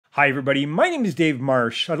Hi everybody, my name is Dave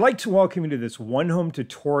Marsh. I'd like to welcome you to this OneHome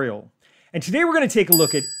tutorial. And today we're going to take a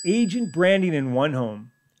look at agent branding in OneHome.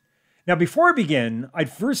 Now before I begin,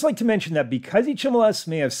 I'd first like to mention that because each MLS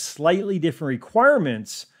may have slightly different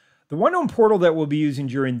requirements, the OneHome portal that we'll be using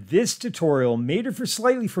during this tutorial may differ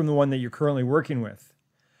slightly from the one that you're currently working with.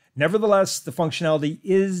 Nevertheless, the functionality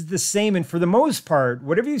is the same, and for the most part,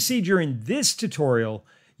 whatever you see during this tutorial,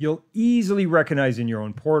 you'll easily recognize in your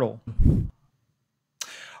own portal.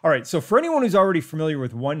 All right, so for anyone who's already familiar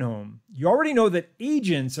with OneHome, you already know that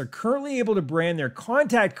agents are currently able to brand their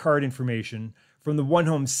contact card information from the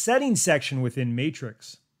OneHome settings section within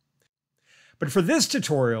Matrix. But for this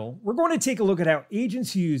tutorial, we're going to take a look at how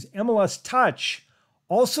agents who use MLS Touch,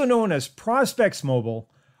 also known as Prospects Mobile,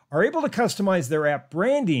 are able to customize their app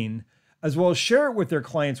branding as well as share it with their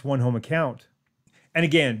client's OneHome account. And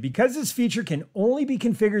again, because this feature can only be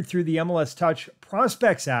configured through the MLS Touch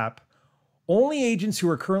Prospects app, only agents who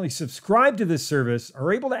are currently subscribed to this service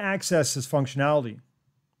are able to access this functionality.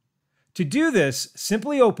 To do this,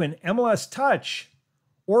 simply open MLS Touch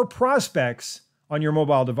or Prospects on your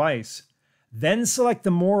mobile device, then select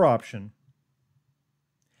the More option.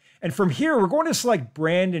 And from here, we're going to select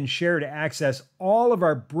Brand and Share to access all of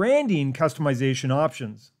our branding customization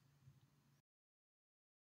options.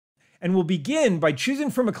 And we'll begin by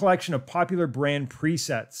choosing from a collection of popular brand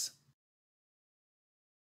presets.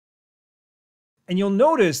 And you'll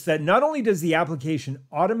notice that not only does the application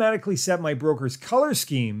automatically set my broker's color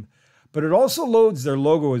scheme, but it also loads their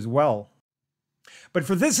logo as well. But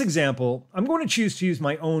for this example, I'm going to choose to use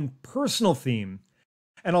my own personal theme,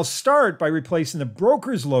 and I'll start by replacing the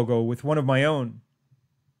broker's logo with one of my own.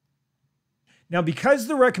 Now, because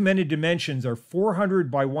the recommended dimensions are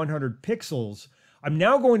 400 by 100 pixels, I'm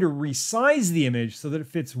now going to resize the image so that it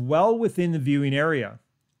fits well within the viewing area.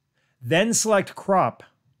 Then select Crop.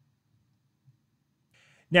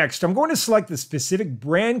 Next, I'm going to select the specific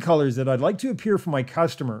brand colors that I'd like to appear for my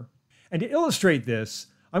customer. And to illustrate this,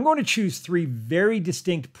 I'm going to choose three very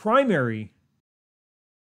distinct primary,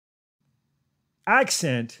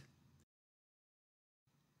 accent,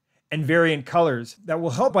 and variant colors that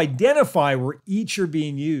will help identify where each are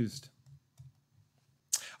being used.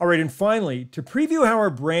 All right, and finally, to preview how our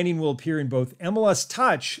branding will appear in both MLS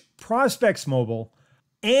Touch, Prospects Mobile,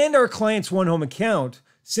 and our client's OneHome account,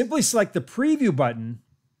 simply select the Preview button,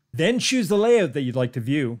 then choose the layout that you'd like to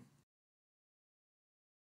view.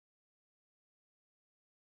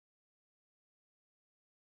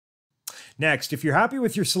 Next, if you're happy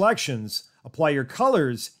with your selections, apply your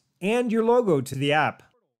colors and your logo to the app.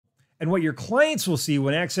 And what your clients will see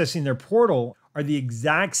when accessing their portal are the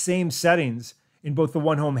exact same settings in both the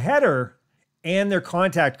OneHome header and their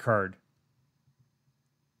contact card.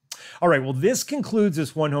 All right, well, this concludes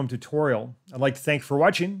this OneHome tutorial. I'd like to thank you for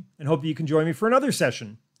watching and hope that you can join me for another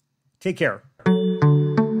session. Take care.